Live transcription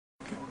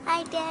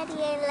Hi, Daddy.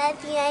 I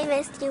love you. I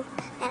missed you.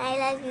 And I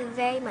love you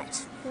very much.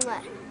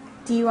 Mwah.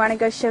 Do you want to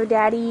go show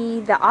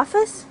Daddy the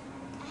office?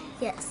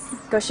 Yes.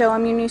 Go show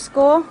him your new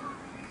school?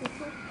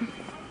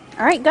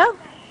 All right, go.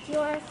 Do you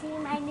want to see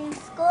my new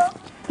school?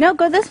 No,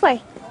 go this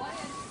way.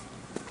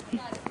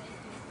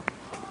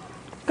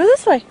 Go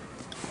this way.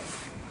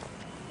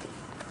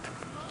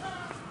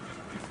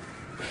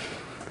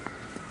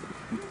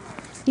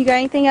 You got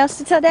anything else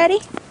to tell Daddy?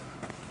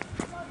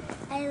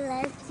 I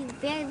love you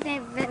very, very,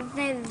 very,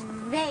 very,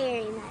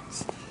 very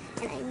much.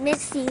 And I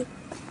miss you.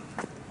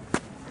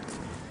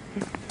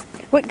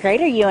 What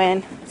grade are you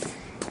in?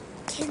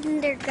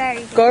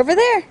 Kindergarten. Go over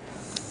there.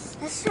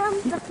 Let's show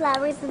them the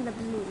flowers and the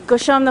balloons. Go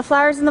show him the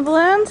flowers and the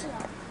balloons?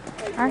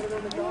 All right. It's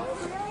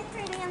really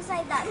pretty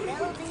inside that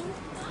building.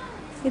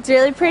 It's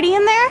really pretty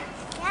in there?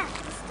 Yeah,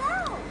 let's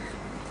go.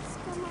 Let's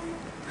go, Mama.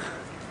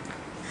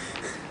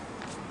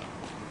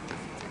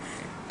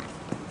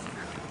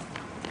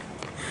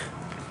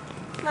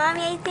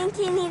 Mommy, I think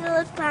you need to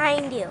look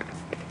behind you.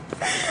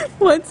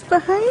 What's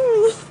behind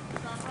me?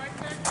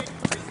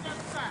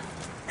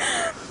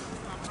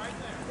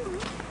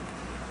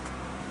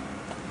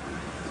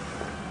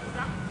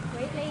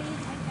 Wait, ladies.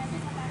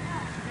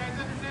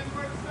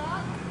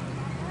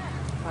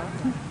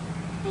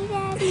 Hey,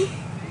 Daddy.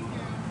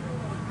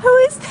 Who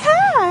is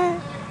that?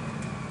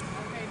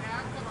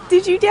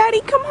 Did you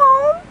Daddy come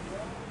home?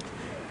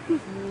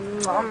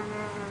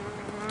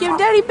 Give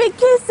Daddy big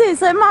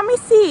kisses. Let Mommy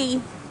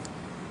see.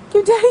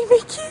 Give Daddy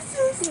big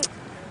kisses.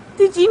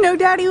 Did you know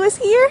Daddy was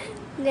here?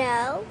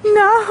 No.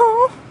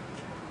 No.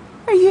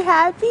 Are you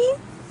happy?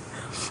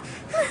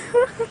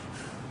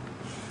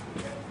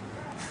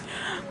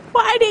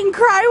 Well, I didn't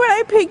cry when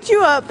I picked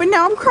you up, but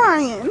now I'm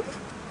crying.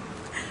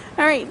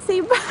 All right,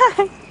 say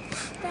bye.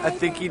 I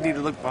think you need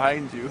to look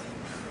behind you.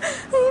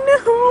 I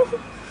know.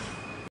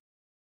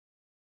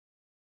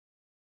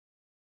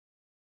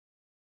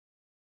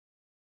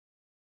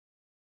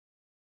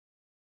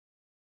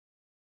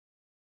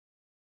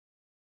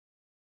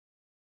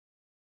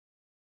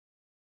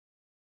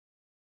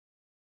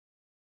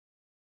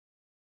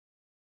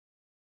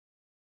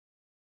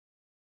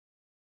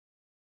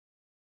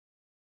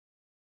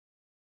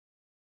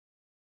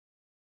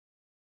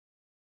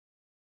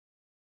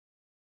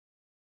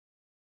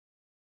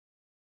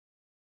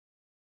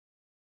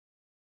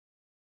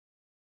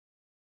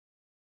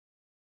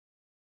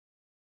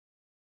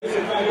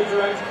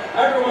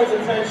 Everyone's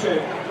attention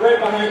right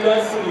behind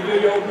us in the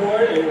video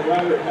board, and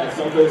Robert has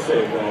something to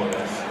say for all of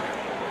us.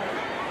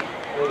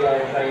 Hey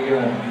guys, how you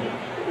doing?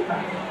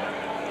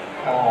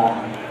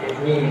 It's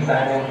me,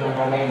 Simon from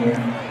Romania.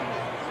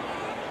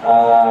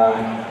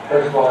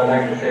 First of all, I'd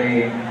like to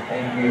say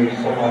thank you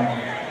so much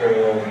for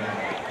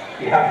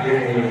the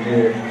opportunity to do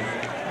this.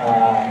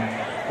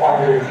 One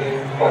to the team,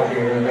 plus the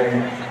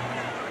event,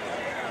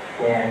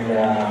 and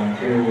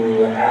to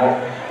Alex,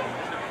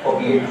 hope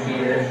you get to see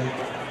this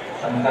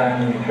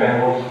sometime in your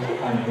travels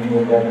on the new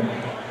endeavor.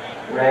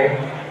 Ray,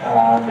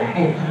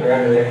 thanks for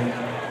everything.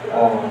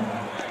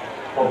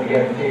 Hope you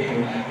get the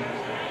tissues.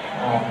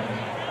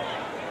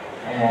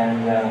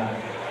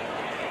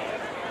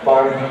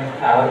 Barbie,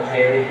 Alex,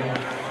 Haley,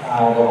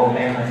 the whole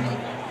family.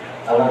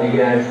 I love you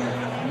guys.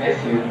 Miss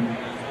you.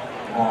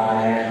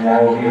 And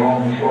I will be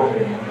home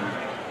shortly.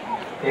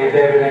 If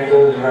everything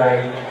goes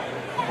right,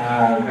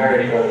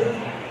 very shortly.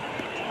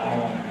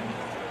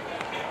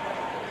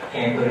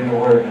 Can't put into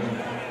words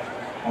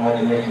how much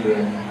I miss you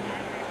guys.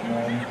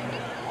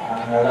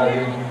 I love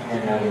you,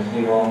 and I will see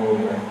you all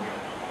over.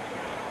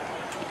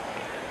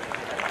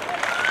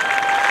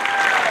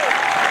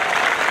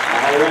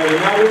 Alright,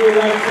 now we would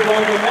like to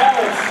welcome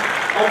Alex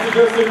up to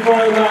just in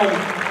front of him.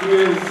 He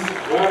is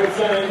Robert's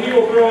son, and he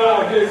will throw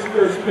out his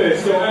first pitch.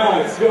 So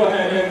Alex, go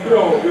ahead and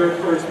throw your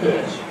first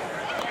pitch.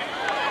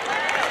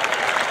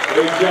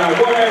 Great job.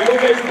 Go ahead, we'll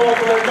get some ball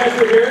from our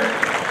catcher here.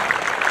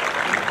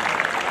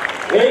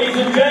 Ladies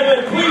and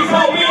gentlemen, please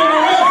help me in the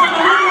rest of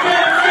the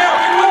Riverband staff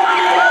and welcome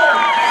you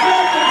home.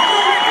 Welcome,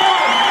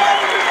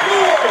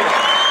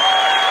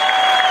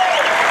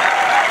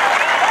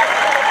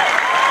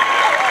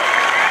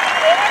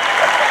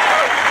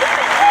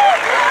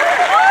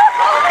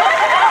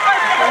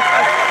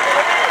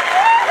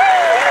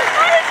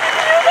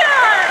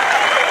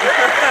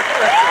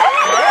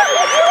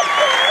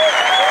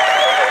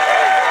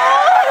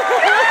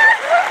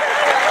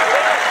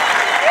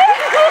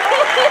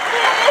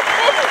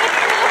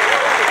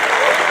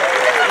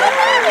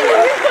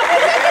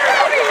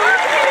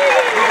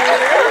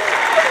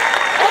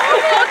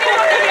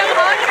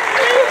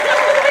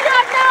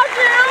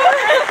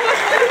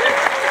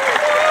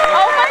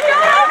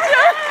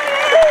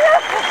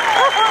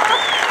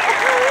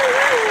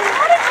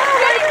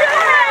 first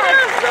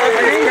class,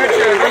 Robert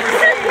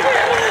McClure.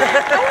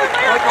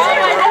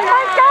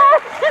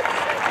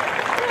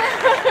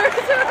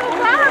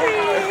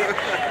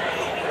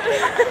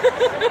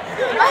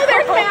 Oh,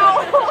 there's Mel.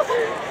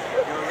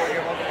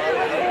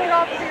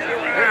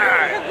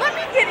 Let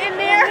me get in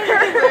there.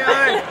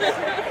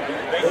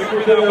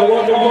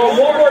 Welcome home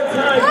one more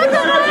time.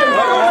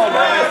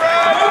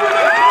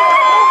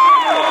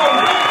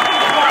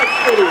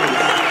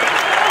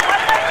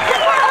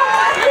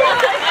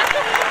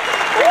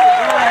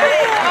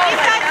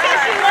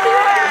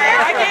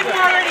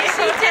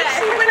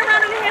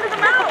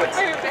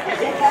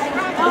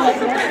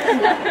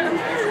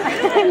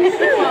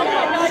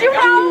 She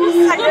rolls.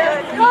 I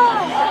did.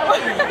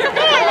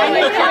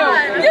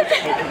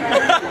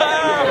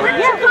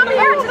 You're coming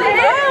here today?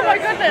 Oh my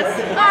goodness.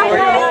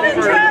 I've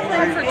been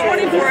traveling for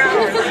 24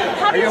 hours.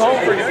 Are you home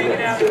for good?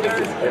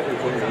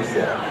 Everything we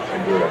sell,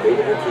 and we're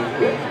available to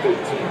you at 13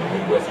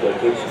 Midwest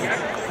locations.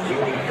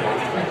 Unique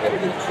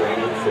cost-competitive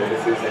training,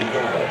 services, and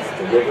products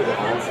delivered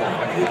on time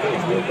within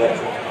your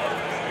budget.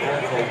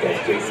 Contact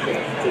SJ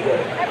Smith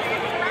today.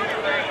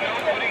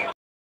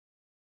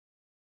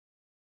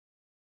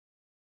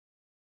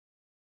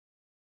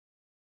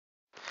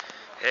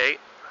 Hey,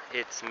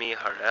 it's me,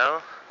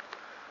 Hardell.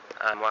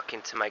 I'm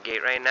walking to my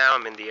gate right now.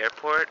 I'm in the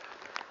airport,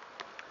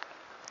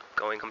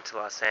 going home to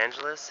Los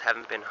Angeles.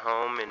 Haven't been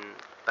home in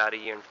about a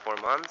year and 4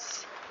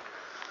 months.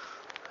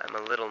 I'm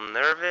a little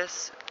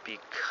nervous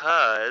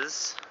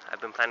because I've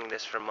been planning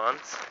this for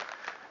months,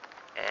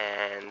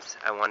 and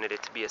I wanted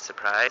it to be a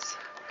surprise.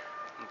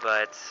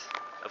 But,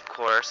 of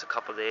course, a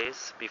couple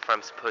days before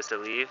I'm supposed to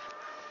leave,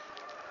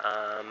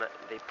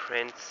 they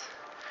print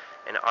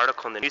an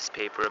article in the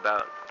newspaper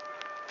about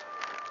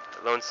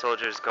lone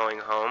soldiers going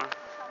home,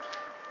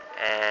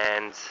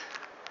 and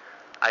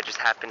I just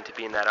happened to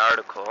be in that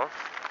article,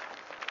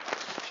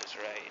 which is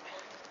right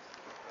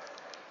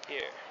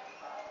here.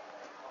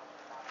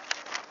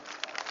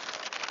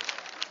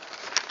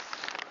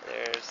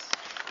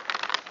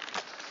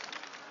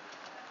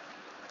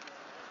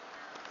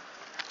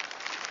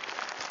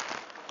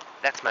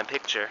 That's my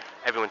picture.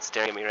 Everyone's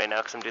staring at me right now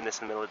because I'm doing this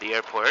in the middle of the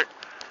airport.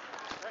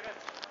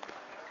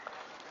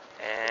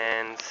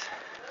 And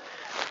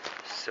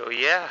so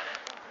yeah,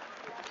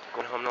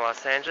 going home to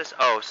Los Angeles.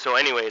 Oh, so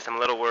anyways, I'm a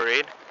little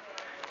worried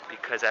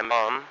because my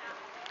mom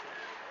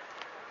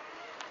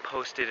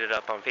posted it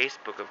up on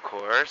Facebook, of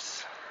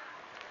course,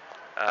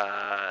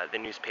 the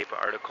newspaper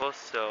article.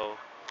 So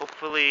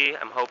hopefully,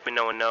 I'm hoping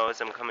no one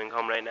knows I'm coming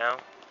home right now.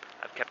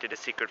 I've kept it a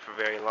secret for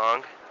very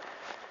long.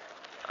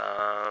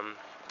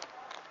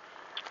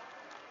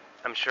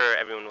 I'm sure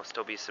everyone will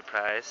still be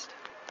surprised.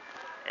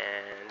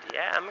 And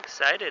yeah, I'm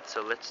excited,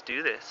 so let's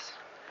do this.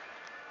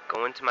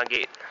 Going to my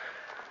gate.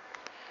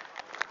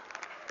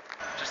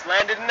 Just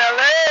landed in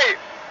LA!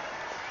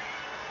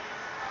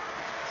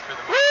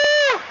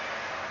 Woo!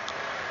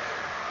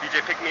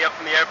 DJ picked me up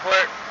from the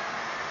airport.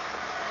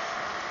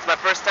 It's my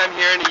first time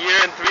here in a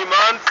year and 3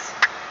 months,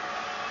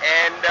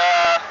 and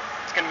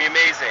it's gonna be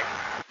amazing.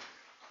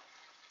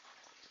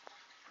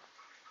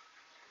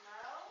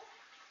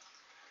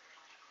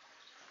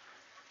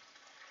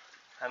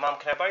 Hi, Mom,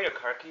 can I borrow your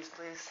car keys,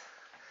 please?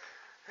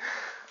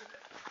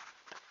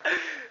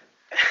 Oh my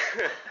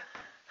God!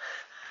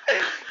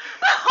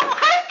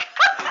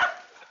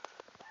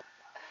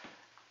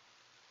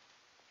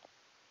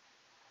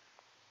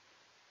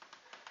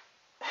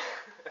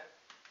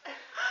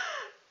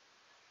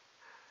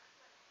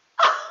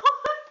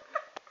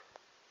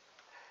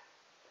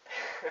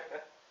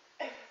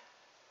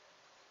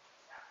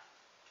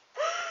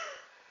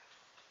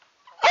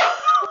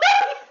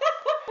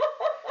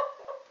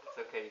 It's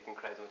okay, you can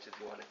cry as much as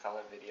you want. It's all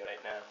on video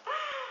right now.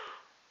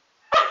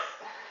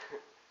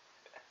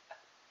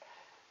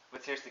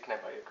 But seriously, can I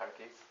borrow your car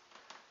keys?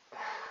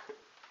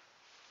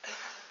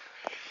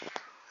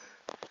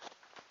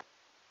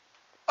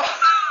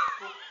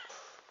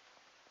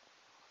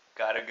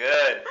 Got her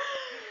good.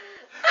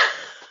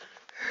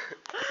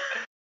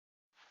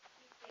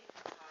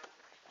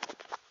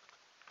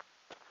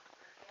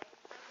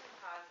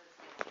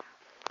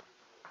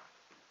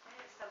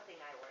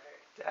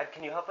 Dad,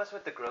 can you help us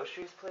with the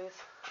groceries,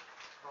 please?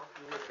 Help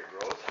you with the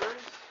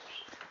groceries?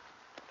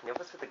 Can you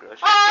help us with the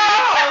groceries, Oh,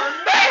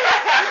 man!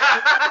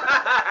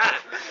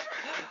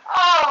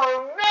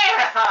 Oh,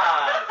 man!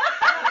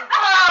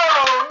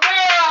 Oh,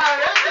 man!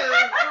 This is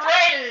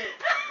great!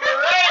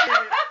 Great!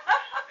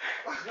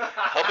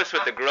 Help us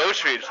with the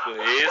groceries,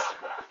 please.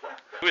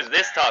 Who is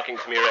this talking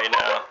to me right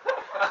now?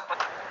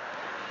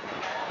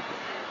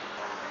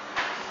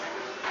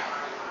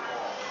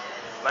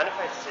 Mind if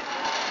I sit?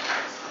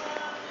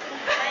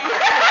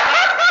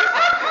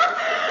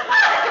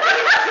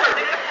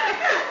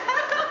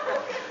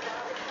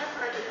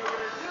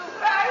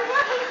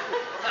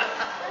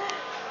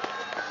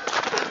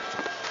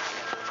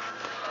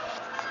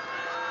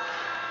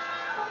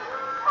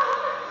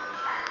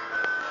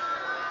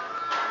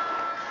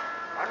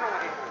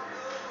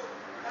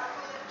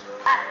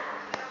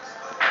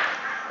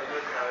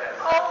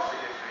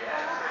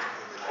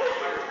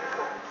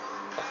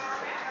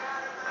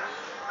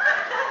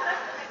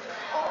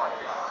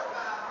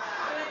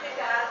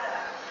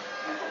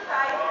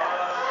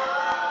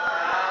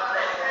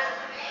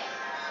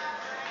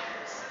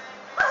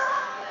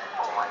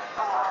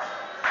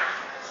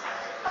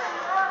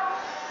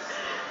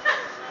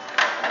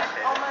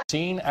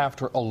 Scene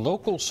after a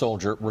local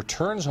soldier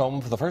returns home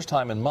for the first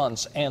time in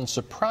months and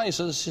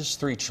surprises his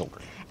 3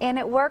 children. And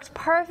it worked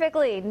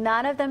perfectly.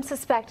 None of them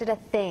suspected a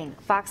thing.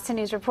 Fox 10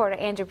 News reporter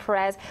Andrew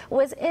Perez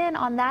was in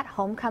on that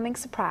homecoming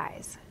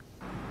surprise.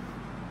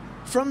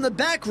 From the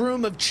back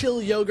room of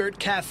Chill Yogurt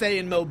Cafe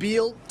in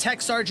Mobile, Tech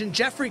Sergeant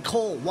Jeffrey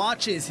Cole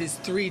watches his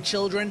 3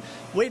 children,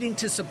 waiting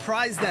to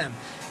surprise them.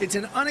 It's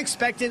an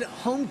unexpected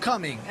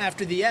homecoming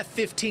after the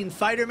F-15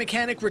 fighter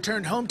mechanic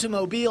returned home to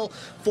Mobile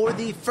for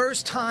the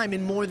first time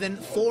in more than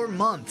 4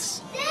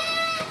 months.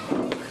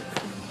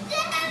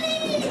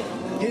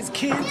 His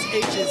kids,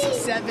 ages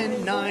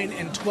 7, 9,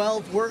 and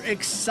 12, were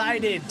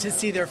excited to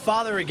see their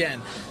father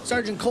again.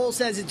 Sergeant Cole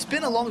says it's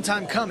been a long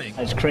time coming.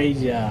 It's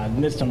crazy. I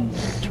missed them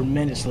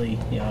tremendously.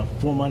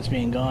 4 months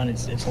being gone,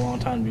 it's a long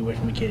time to be away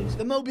from the kids.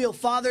 The Mobile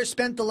father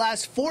spent the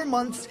last 4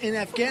 months in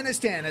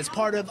Afghanistan as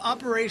part of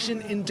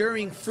Operation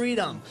Enduring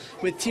Freedom.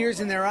 With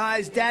tears in their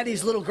eyes,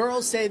 Daddy's little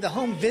girls say the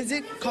home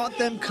visit caught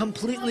them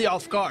completely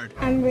off guard.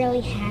 I'm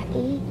really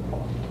happy.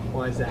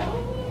 Why is that?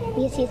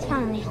 Because he's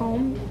finally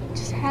home.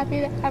 Just happy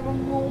to have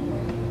him home.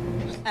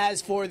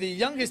 As for the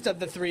youngest of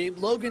the 3,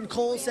 Logan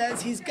Cole says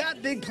he's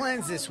got big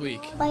plans this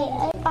week. Play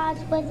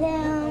Xbox with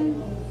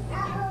him,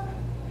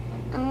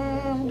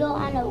 go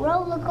on a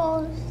roller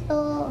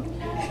coaster,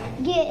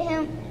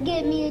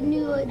 get me a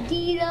new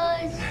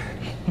Adidas.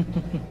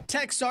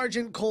 Tech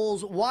Sergeant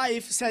Cole's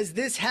wife says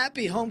this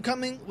happy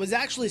homecoming was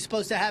actually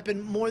supposed to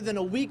happen more than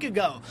a week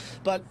ago,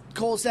 but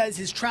Cole says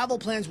his travel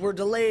plans were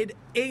delayed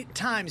 8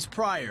 times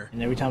prior.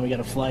 And every time we got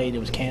a flight, it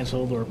was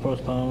canceled or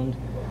postponed,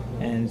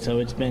 and so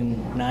it's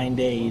been 9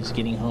 days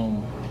getting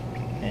home,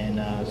 and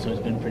so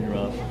it's been pretty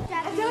rough.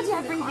 I told you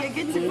I'd bring you a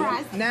good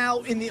surprise. Now,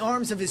 in the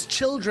arms of his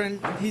children,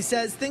 he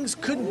says things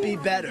couldn't be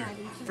better.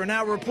 For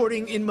now,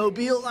 reporting in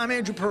Mobile, I'm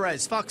Andrew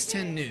Perez, Fox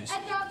 10 News.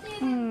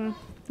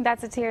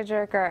 That's a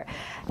tearjerker.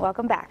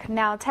 Welcome back.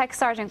 Now, Tech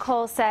Sergeant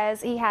Cole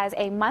says he has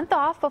a month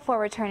off before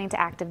returning to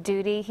active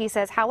duty. He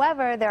says,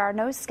 however, there are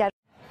no scheduled.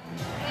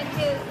 Can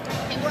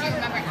you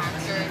remember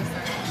actors?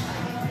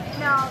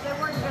 No, they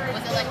weren't very.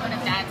 Was it like one of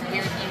Dad's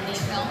weird indie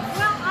films?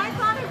 Well, I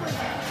thought it was.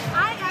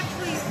 I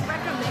actually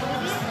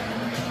recommended it.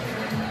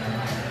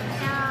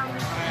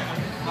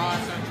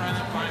 Lost, I'm trying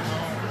to find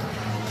home.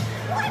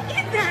 What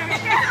in the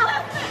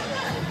hell?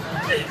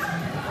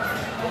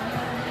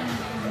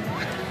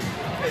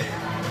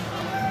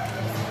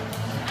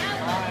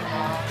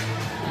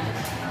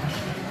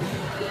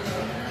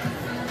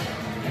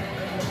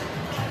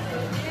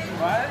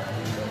 What?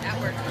 That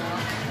works well.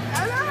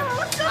 Hello.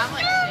 I'm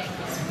like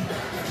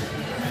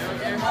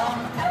Okay, Mom?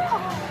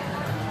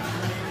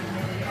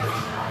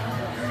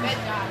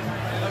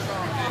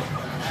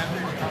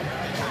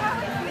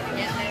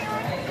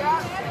 good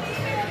job.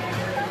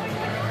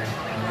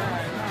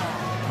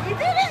 We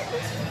did it.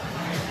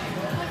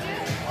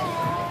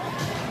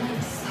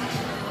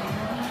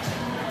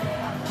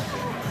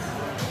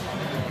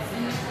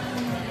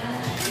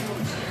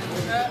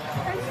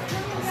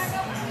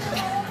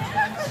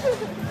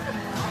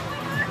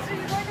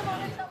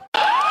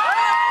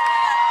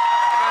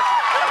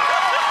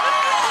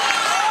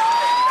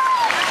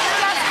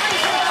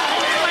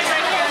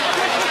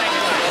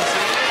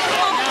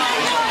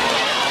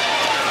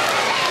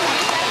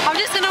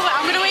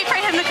 I'm gonna wait for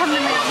him to come to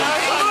me.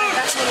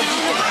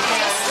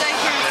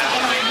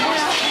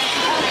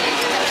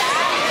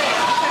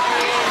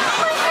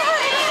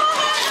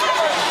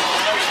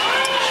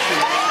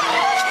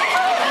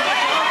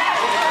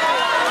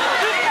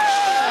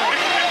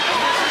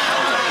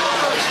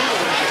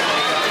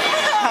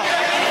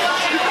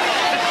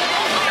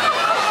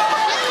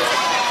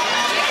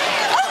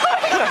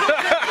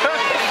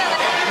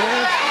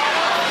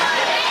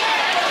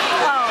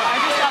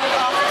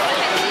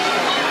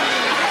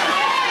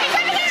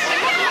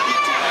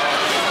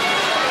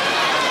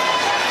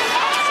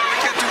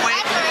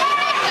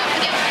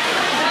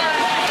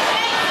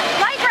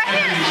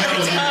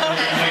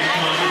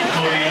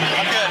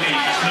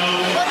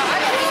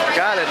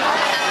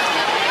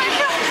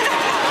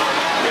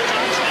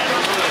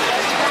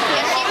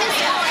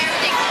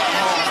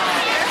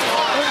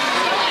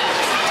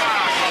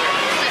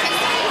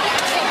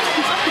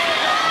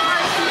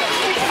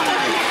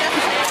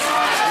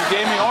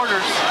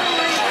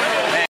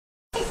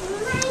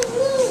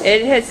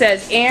 It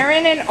says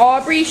Aaron and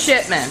Aubrey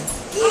Shipman.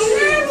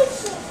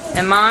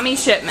 And Mommy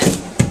Shipman.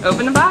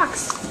 Open the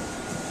box.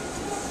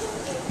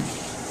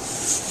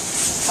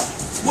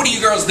 What are you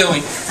girls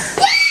doing?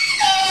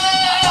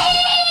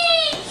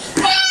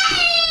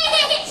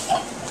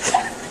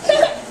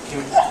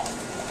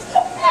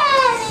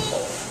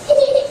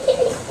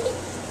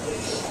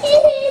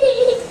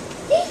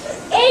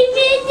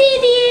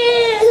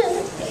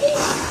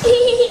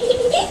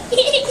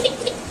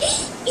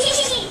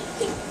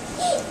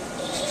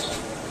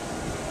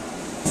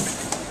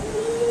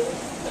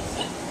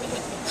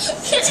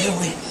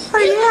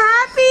 Are you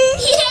happy?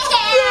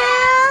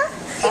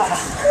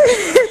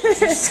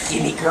 Yeah.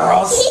 Skinny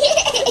girls.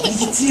 What are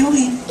you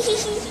doing?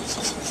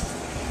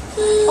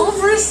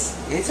 Over us.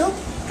 Little.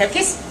 Have a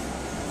kiss.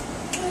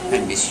 I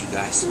miss you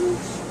guys.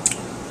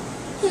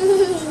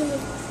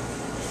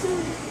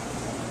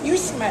 You're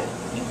smart.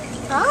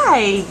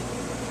 Hi.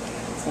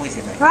 What is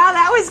it like? Wow,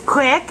 that was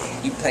quick.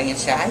 You playing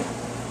shy?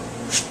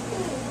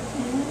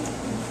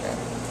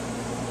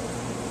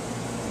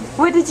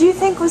 What did you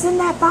think was in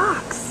that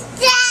box?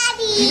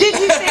 Did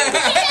you say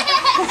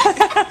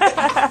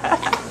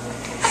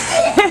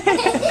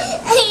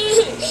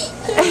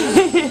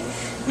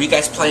Were you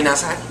guys playing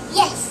outside?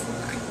 Yes.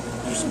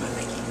 Here's my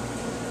Nike.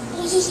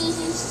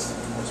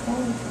 What's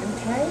wrong?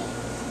 Okay.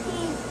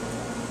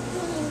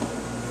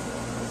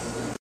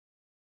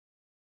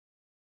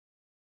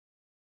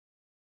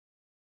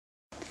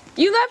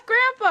 You left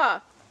Grandpa.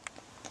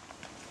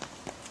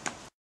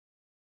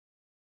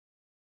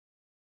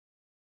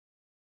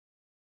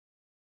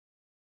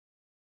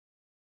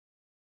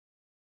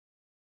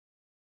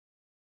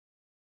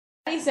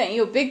 He sent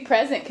you a big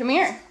present. Come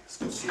here. Let's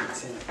go see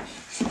what's in it.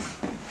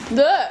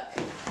 Look.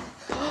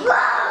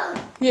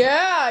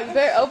 Yeah, you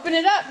better open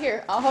it up.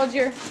 Here, I'll hold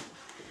your...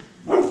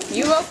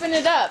 You open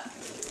it up.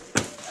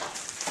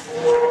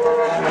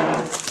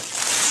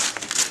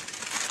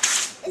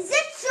 Is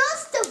it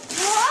just a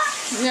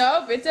box?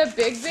 Nope, it's a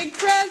big, big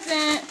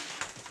present.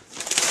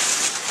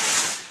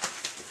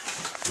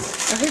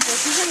 Okay, so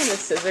can you hand me the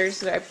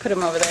scissors? I put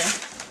them over there.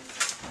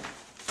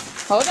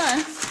 Hold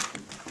on.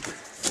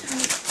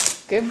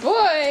 Good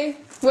boy.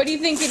 What do you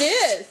think it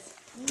is?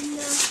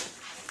 No.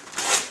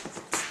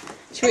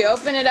 Should we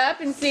open it up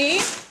and see?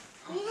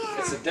 Yeah.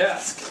 It's a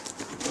desk.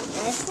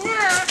 It's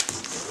not.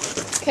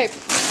 Okay,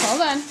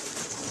 hold on.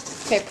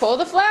 Okay, pull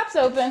the flaps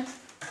open.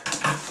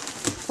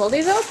 Pull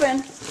these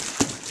open.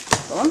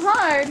 Pull them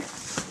hard.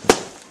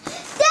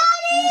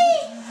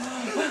 Daddy!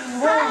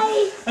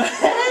 Hi.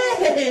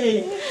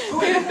 Hey!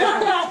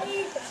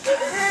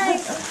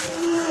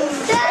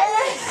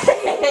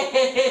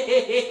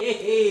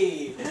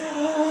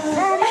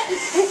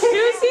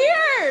 Who's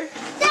here?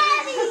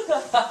 Daddy!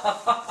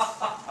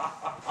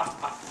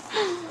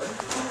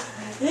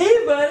 Hey,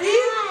 buddy!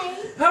 Hi.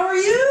 How are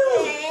you?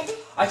 Good.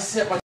 I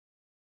set my...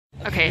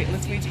 Okay,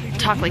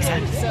 talk, Lisa.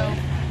 So,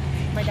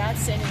 my dad's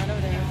standing right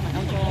over there with my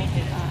uncle,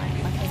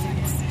 my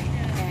cousins,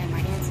 and my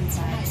aunt's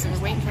inside. So we're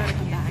waiting for her to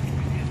come back.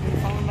 We're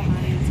following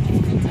behind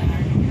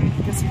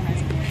and go surprise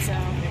him. So,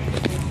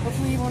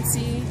 hopefully you won't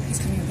see. He's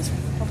coming up this way.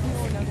 Hopefully you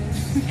won't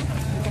notice.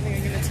 I'm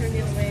gonna turn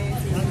the other way.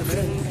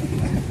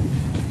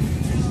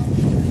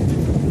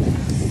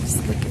 Just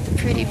look at the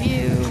pretty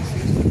view.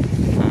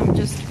 I'm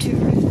just a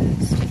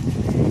tourist.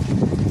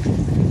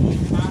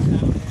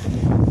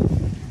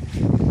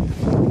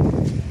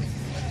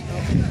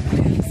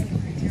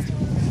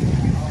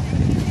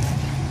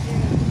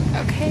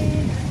 Okay.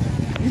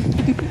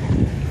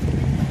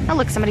 Oh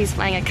look, somebody's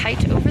flying a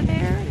kite over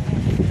there.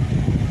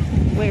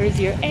 Where's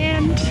your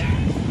aunt?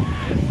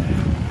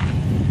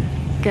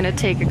 Gonna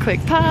take a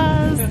quick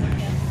pause.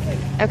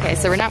 Okay,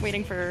 so we're not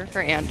waiting for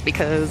her aunt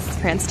because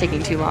her aunt's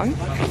taking too long.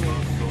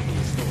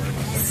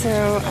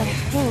 So I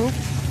hope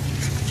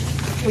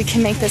we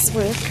can make this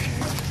work.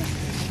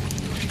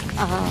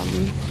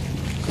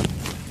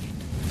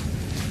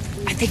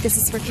 I think this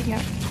is working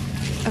out.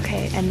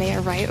 Okay, and they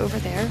are right over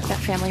there, that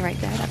family right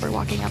there that we're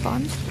walking up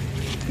on.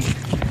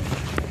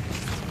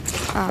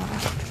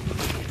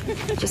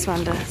 Just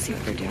wanted to see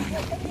what they're doing.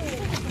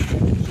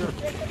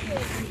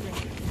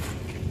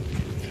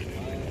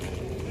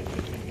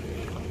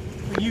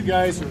 You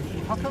guys are,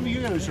 how come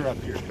you guys are up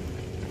here?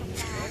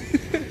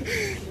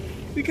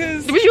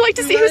 Because would you like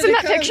to see who's in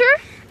that picture?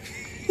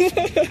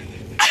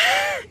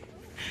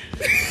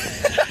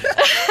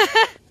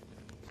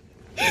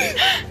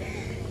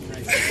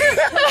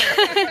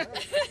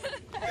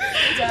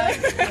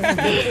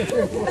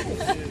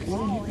 What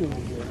are you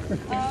doing here?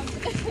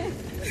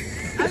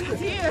 I'm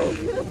here.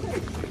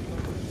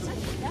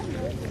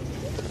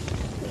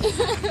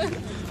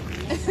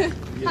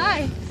 Hi.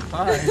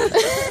 Hi.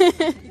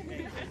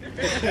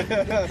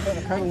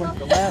 Kind of like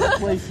the last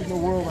place in the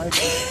world I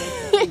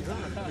can.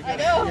 I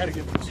know. Gotta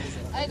get this.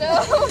 I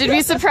know. Did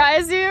we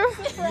surprise you?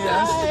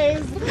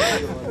 Surprise.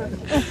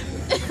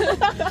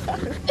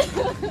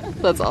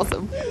 That's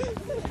awesome.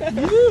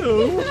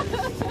 You?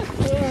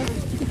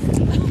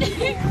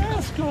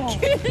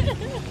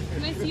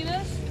 Can I see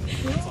this?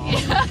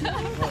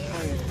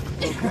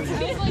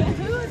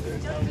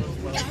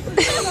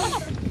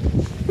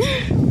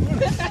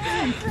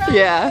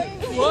 Yeah.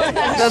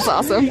 Yeah. That's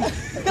awesome.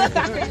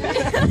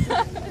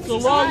 It's a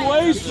long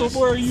ways from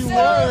where you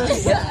were.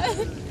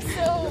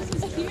 So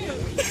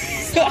cute.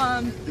 So, I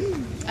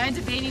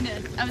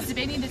was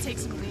debating to take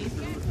some leave,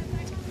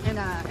 and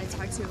I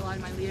talked to a lot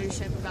of my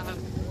leadership about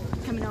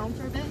coming home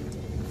for a bit.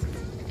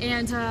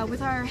 And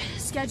with our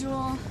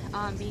schedule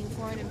being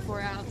 4 in and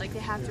 4 out, like they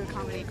have to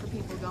accommodate for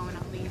people going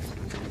on leave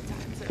from time to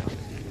time. So,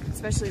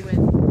 especially with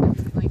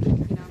like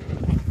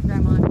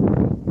grandma,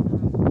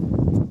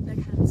 that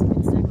kind of is a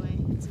good segue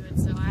into it.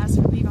 So I asked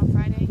for leave on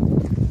Friday.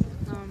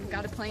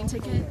 Got a plane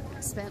ticket.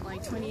 Spent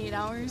like 28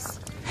 hours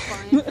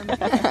flying from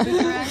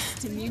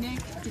Bucharest to Munich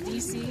to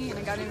DC, and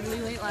I got in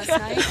really late last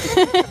night.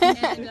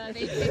 And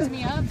they picked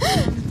me up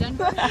from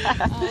Denver.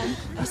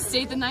 I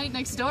stayed the night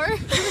next door.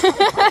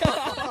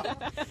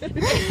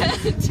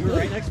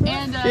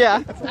 And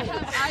Yeah. I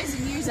have eyes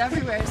and ears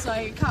everywhere, so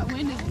I caught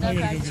wind of the fact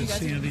that you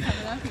guys are coming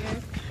up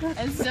here.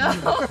 And so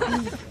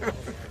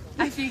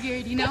I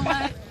figured, you know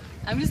what?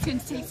 I'm just going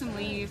to take some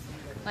leave.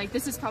 Like,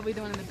 this is probably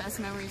one of the best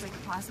memories I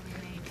could possibly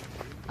make.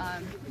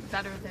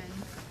 Better than,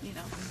 you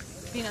know,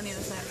 being on the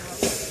other side of the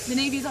world. The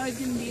Navy's always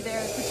going to be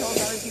there, the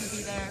patrol's always going to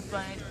be there,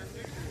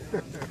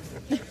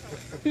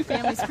 but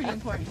family's pretty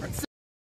important.